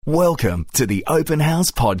Welcome to the Open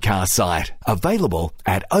House podcast site, available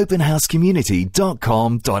at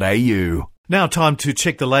openhousecommunity.com.au. Now time to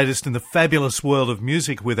check the latest in the fabulous world of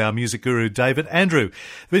music with our music guru, David Andrew. There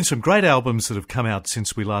have been some great albums that have come out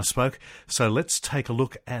since we last spoke, so let's take a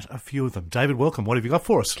look at a few of them. David, welcome. What have you got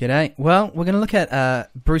for us? G'day. Well, we're going to look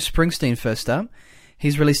at Bruce Springsteen first up.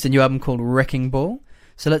 He's released a new album called Wrecking Ball.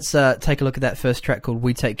 So let's take a look at that first track called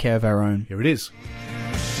We Take Care of Our Own. Here it is.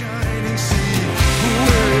 Shining sea,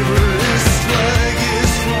 wherever this flag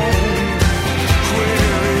is flown,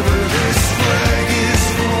 wherever this flag is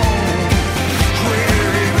flown,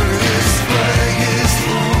 wherever this flag is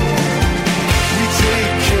flown, we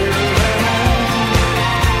take care of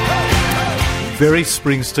our own. Very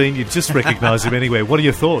Springsteen. You just recognise him anywhere. What are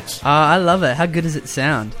your thoughts? I love it. How good does it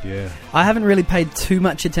sound? Yeah. I haven't really paid too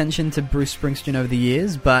much attention to Bruce Springsteen over the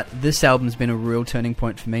years, but this album's been a real turning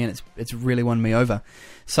point for me, and it's really won me over.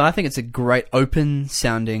 So I think it's a great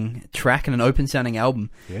open-sounding track and an open-sounding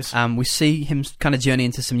album. Yes. We see him kind of journey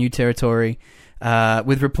into some new territory,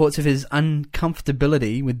 with reports of his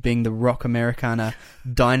uncomfortability with being the rock Americana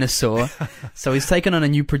dinosaur. So he's taken on a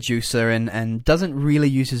new producer and doesn't really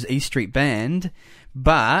use his E Street Band,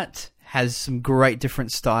 but has some great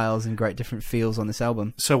different styles and great different feels on this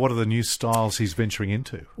album. So what are the new styles he's venturing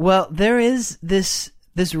into? Well, there is this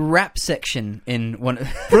rap section in one...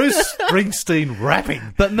 Bruce Springsteen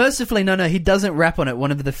rapping. But mercifully, no, he doesn't rap on it,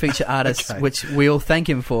 one of the feature artists, Okay. which we all thank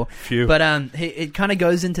him for. Phew. But it kind of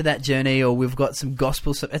goes into that journey, or we've got some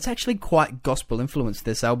gospel stuff. It's actually quite gospel influenced,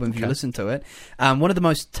 this album, if you listen to it. One of the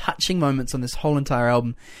most touching moments on this whole entire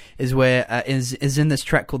album is where is in this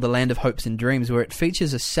track called The Land of Hopes and Dreams, where it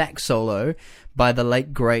features a sax solo by the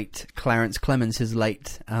late, great Clarence Clemens, his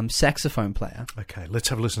late saxophone player. Okay, let's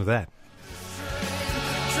have a listen to that.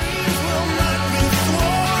 Dreams will not be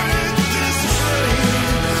thwarted this train.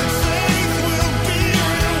 Faith will be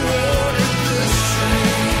rewarded this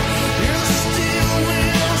train. You still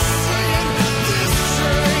will sing this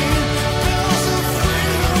train. Bells of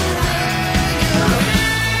freedom ring.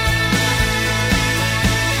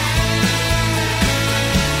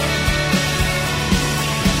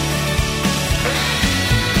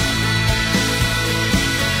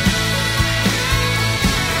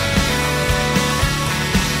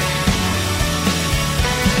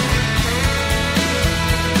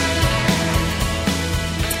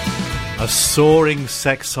 A soaring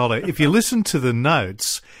sax solo. If you listen to the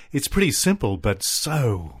notes, it's pretty simple, but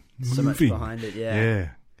so So much moving. behind it, yeah. Yeah.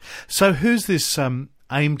 So who's this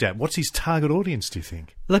aimed at? What's his target audience, do you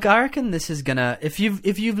think? Look, I reckon this is gonna... If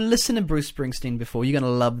you've listened to Bruce Springsteen before, you're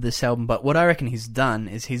gonna love this album. But what I reckon he's done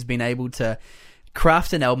is he's been able to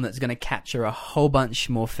craft an album that's going to capture a whole bunch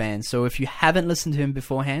more fans. So if you haven't listened to him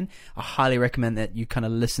beforehand, I highly recommend that you kind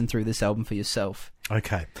of listen through this album for yourself.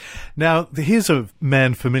 Okay. Now, here's a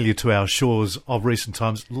man familiar to our shores of recent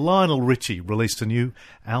times. Lionel Richie released a new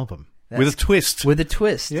album with a twist. With a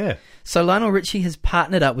twist. Yeah. So Lionel Richie has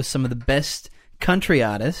partnered up with some of the best country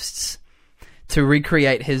artists to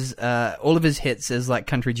recreate his all of his hits as like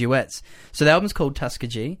country duets. So the album's called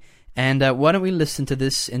Tuskegee. And why don't we listen to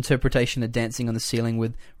this interpretation of Dancing on the Ceiling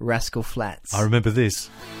with Rascal Flatts? I remember this.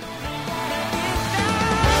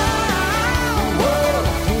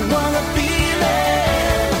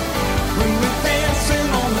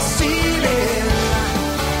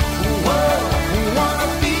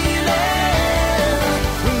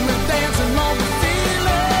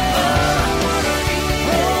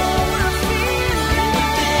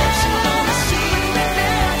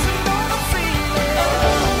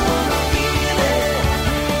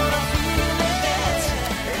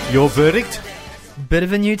 Your verdict? Bit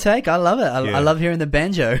of a new take. I love it. Yeah. I love hearing the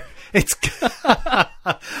banjo. It's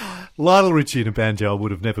Lionel Richie in a banjo I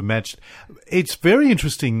would have never matched. It's very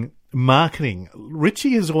interesting marketing.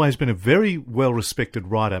 Richie has always been a very well-respected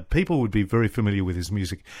writer. People would be very familiar with his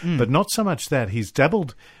music, but not so much that. He's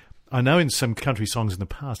dabbled, I know, in some country songs in the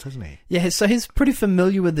past, hasn't he? Yeah, so he's pretty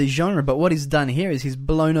familiar with the genre, but what he's done here is he's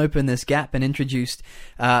blown open this gap and introduced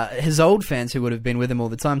his old fans who would have been with him all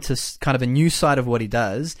the time to kind of a new side of what he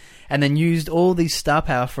does, and then used all these star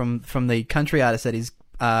power from the country artists that he's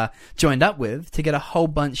joined up with to get a whole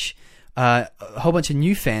bunch of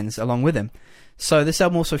new fans along with him. So this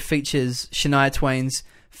album also features Shania Twain's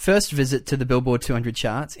first visit to the Billboard 200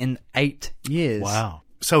 charts in 8 years. Wow.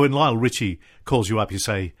 So when Lionel Richie calls you up, you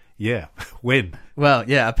say, yeah, when? Well,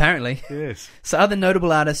 yeah, apparently. Yes. So other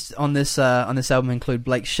notable artists on this album include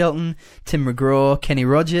Blake Shelton, Tim McGraw, Kenny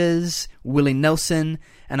Rogers, Willie Nelson,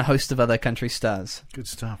 and a host of other country stars. Good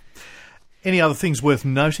stuff. Any other things worth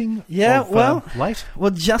noting? Yeah, late?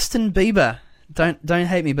 Well, Justin Bieber, don't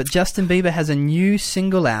hate me, but Justin Bieber has a new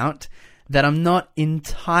single out that I'm not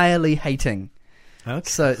entirely hating. Okay.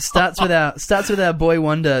 So it starts with our Boy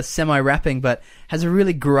Wonder semi-rapping, but has a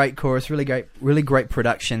really great chorus, really great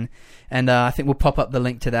production, and I think we'll pop up the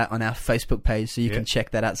link to that on our Facebook page, so you can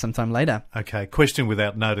check that out sometime later. Okay, question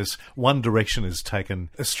without notice. One Direction has taken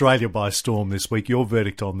Australia by storm this week. Your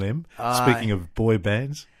verdict on them? Speaking of boy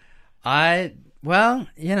bands, Well,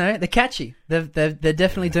 you know, they're catchy. They're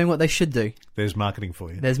definitely doing what they should do. there's marketing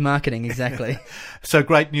for you. There's marketing, exactly. So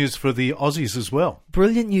great news for the Aussies as well.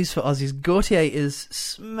 Brilliant news for Aussies. Gautier is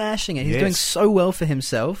smashing it. He's Yes. doing so well for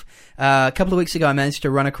himself. A couple of weeks ago, I managed to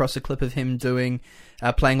run across a clip of him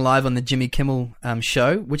playing live on the Jimmy Kimmel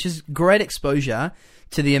show, which is great exposure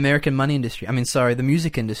to the American the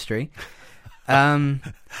music industry. I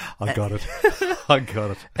got it. I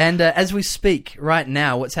got it. And as we speak right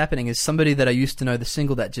now, what's happening is somebody that I used to know, the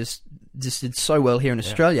single that just did so well here in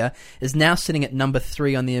Australia, is now sitting at number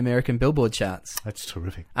 3 on the American Billboard charts That's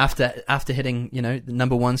terrific. after hitting, you know, the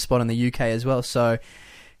number 1 spot in the UK as well. So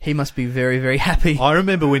he must be very, very happy. I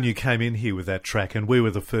remember when you came in here with that track, and we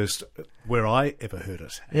were the first where I ever heard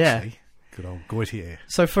it, actually. Yeah. Good old Gautier.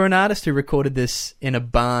 So for an artist who recorded this in a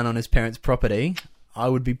barn on his parents' property, I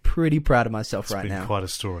would be pretty proud of myself It's right been now. quite a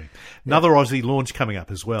story. Another Aussie launch coming up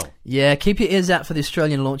as well. Yeah, keep your ears out for the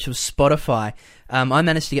Australian launch of Spotify. I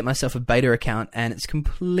managed to get myself a beta account, and it's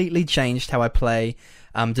completely changed how I play,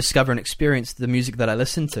 discover and experience the music that I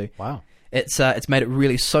listen to. Wow. It's made it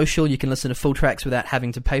really social. You can listen to full tracks without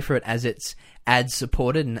having to pay for it, as it's ad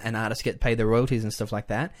supported, and artists get paid their royalties and stuff like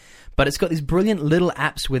that. But it's got these brilliant little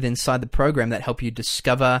apps inside the program that help you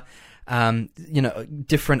discover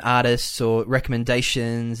different artists or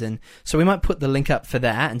recommendations, and so we might put the link up for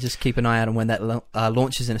that and just keep an eye out on when that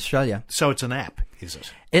launches in Australia. So it's an app, is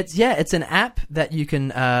it? It's an app that you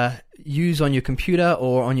can use on your computer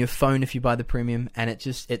or on your phone if you buy the premium, and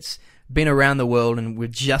it's been around the world, and we're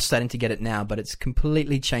just starting to get it now, but it's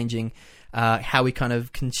completely changing how we kind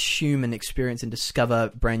of consume and experience and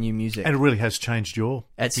discover brand new music. And it really has changed your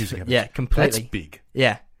music habits. Yeah, completely. That's big.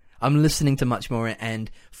 Yeah. I'm listening to much more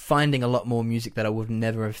and finding a lot more music that I would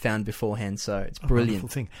never have found beforehand, so it's brilliant. Wonderful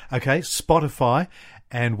thing. Okay, Spotify,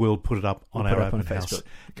 and we'll put it up on our Open House Facebook.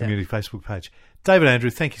 community Facebook page. David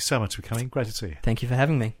Andrew, thank you so much for coming. Great to see you. Thank you for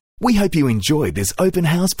having me. We hope you enjoyed this Open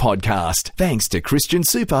House podcast, thanks to Christian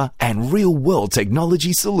Super and Real World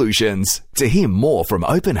Technology Solutions. To hear more from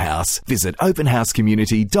Open House, visit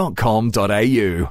openhousecommunity.com.au.